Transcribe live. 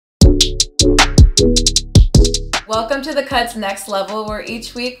Welcome to the Cuts Next Level, where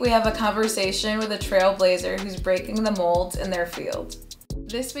each week we have a conversation with a trailblazer who's breaking the molds in their field.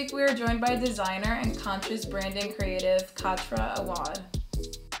 This week we are joined by designer and conscious branding creative Katra Awad.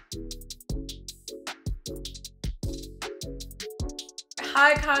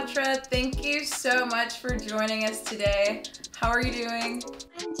 Hi Katra, thank you so much for joining us today. How are you doing?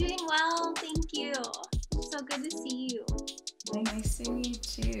 I'm doing well, thank you. So good to see you. Nice seeing you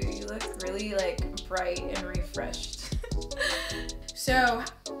too. You look really bright and refreshed. So,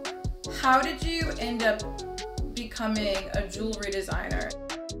 how did you end up becoming a jewelry designer?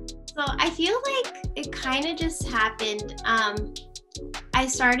 So I feel like it kind of just happened. I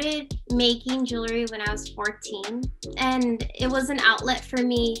started making jewelry when I was 14, and it was an outlet for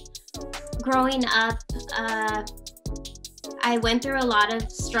me. Growing up, I went through a lot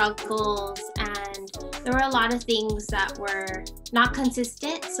of struggles, and there were a lot of things that were not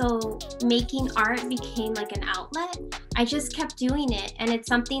consistent, so making art became like an outlet. I just kept doing it, and it's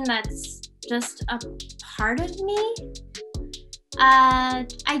something that's just a part of me.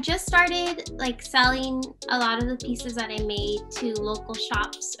 I just started selling a lot of the pieces that I made to local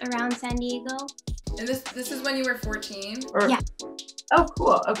shops around San Diego. And this is when you were 14? Yeah. Oh,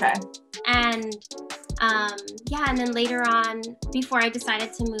 cool. Okay. And and then later on, before I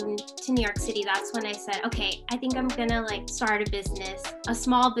decided to move to New York City, that's when I said, okay, I think I'm gonna start a business, a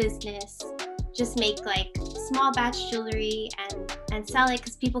small business, just make small batch jewelry and sell it,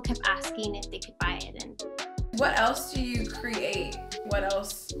 because people kept asking if they could buy it. And what else do you create? What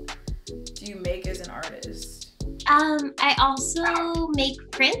else do you make as an artist? I also make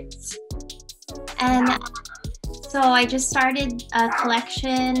prints, and so I just started a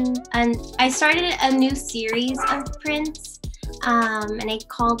collection, and I started a new series of prints, and I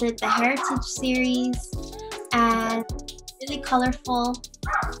called it the Heritage Series, and really colorful.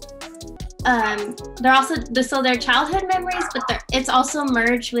 They're also they're childhood memories, but it's also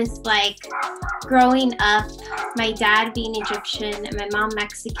merged with growing up, my dad being Egyptian and my mom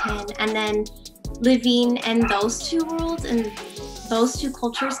Mexican, and then living in those two worlds and those two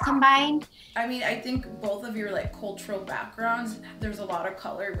cultures combined. I mean, I think both of your cultural backgrounds, there's a lot of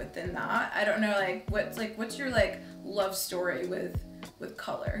color within that. I don't know what's your love story with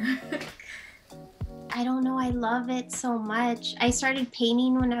color? I don't know, I love it so much. I started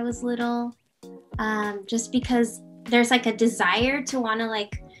painting when I was little, just because there's a desire to want to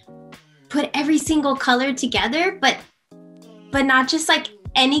put every single color together, but not just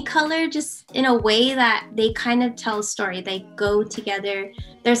any color, just in a way that they kind of tell a story. They go together.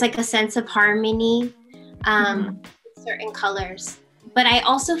 There's a sense of harmony, certain colors. But I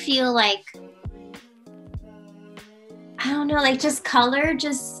also feel I don't know, just color,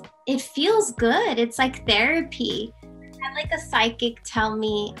 it feels good. It's like therapy. I had a psychic tell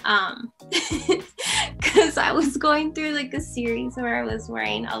me, because I was going through a series where I was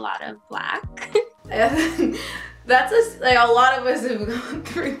wearing a lot of black. That's a lot of us have gone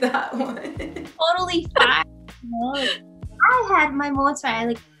through that one. Totally fine. I had my moments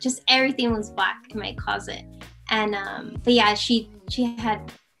where just everything was black in my closet, and but yeah, she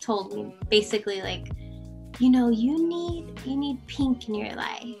had told me basically you need pink in your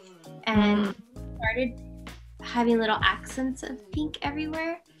life, and started having little accents of pink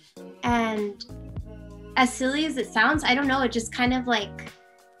everywhere. And as silly as it sounds, I don't know, it just kind of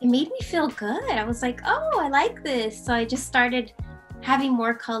it made me feel good. I was oh, I like this. So I just started having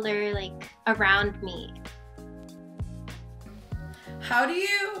more color around me. How do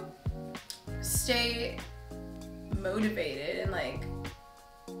you stay motivated and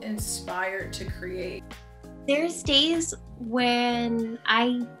inspired to create? There's days when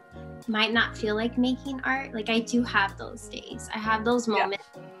I might not feel like making art. I do have those days. I have those moments.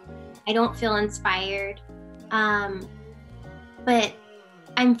 Yeah. I don't feel inspired. But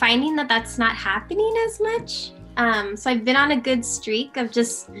I'm finding that that's not happening as much. So I've been on a good streak of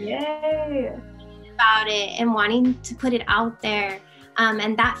just yay about it and wanting to put it out there.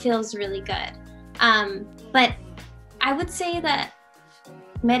 And that feels really good. But I would say that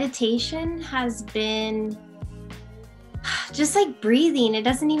meditation has been just breathing. It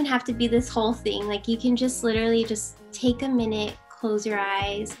doesn't even have to be this whole thing. You can just literally just take a minute, close your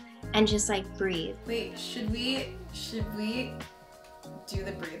eyes, and just breathe. Wait, should we do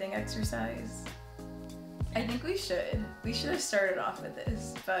the breathing exercise? I think we should. We should have started off with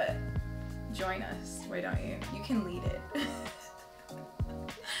this, but join us. Why don't you? You can lead it.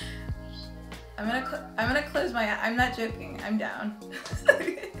 I'm gonna close my eye. I'm not joking. I'm down.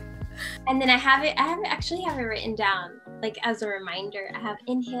 And then I actually have it written down as a reminder. I have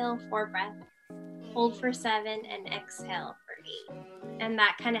inhale 4 breaths, hold for 7, and exhale for 8. And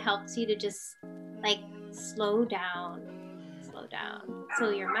that kind of helps you to just slow down, slow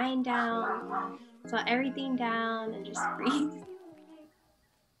your mind down, slow everything down, and just breathe.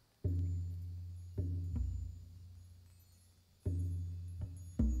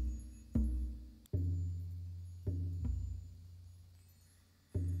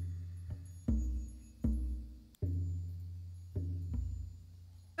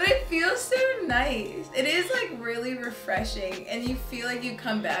 But it feels so nice. It is like really refreshing, and you feel like you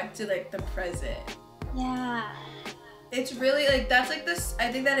come back to like the present. Yeah. It's really like, that's like this,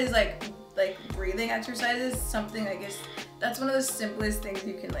 I think that is like breathing exercises, something I guess that's one of the simplest things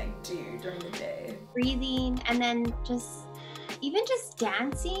you can like do during the day. Breathing, and then just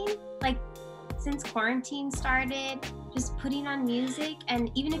dancing, like since quarantine started, just putting on music,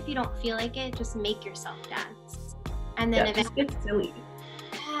 and even if you don't feel like it, just make yourself dance. And then just get silly.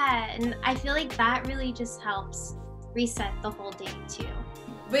 Yeah, and I feel like that really just helps reset the whole day too.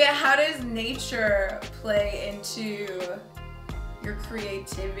 But yeah, how does nature play into your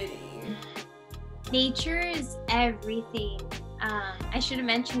creativity? Nature is everything. I should have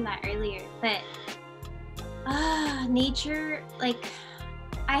mentioned that earlier, but nature, like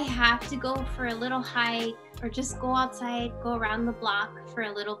I have to go for a little hike or just go outside, go around the block for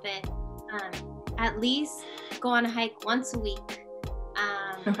a little bit. At least go on a hike once a week.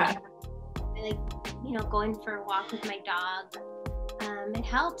 Okay. I like, going for a walk with my dog. It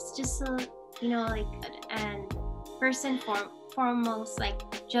helps just so, like, and first and foremost, like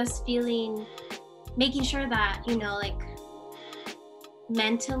just making sure that, like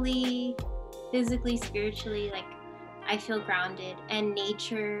mentally, physically, spiritually, like I feel grounded, and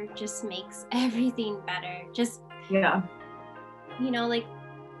nature just makes everything better. Just, yeah, like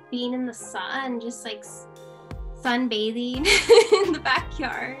being in the sun, just like sunbathing in the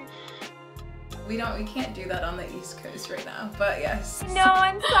backyard. We can't do that on the East Coast right now, but yes. No,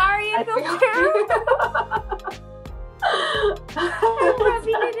 I'm sorry. I feel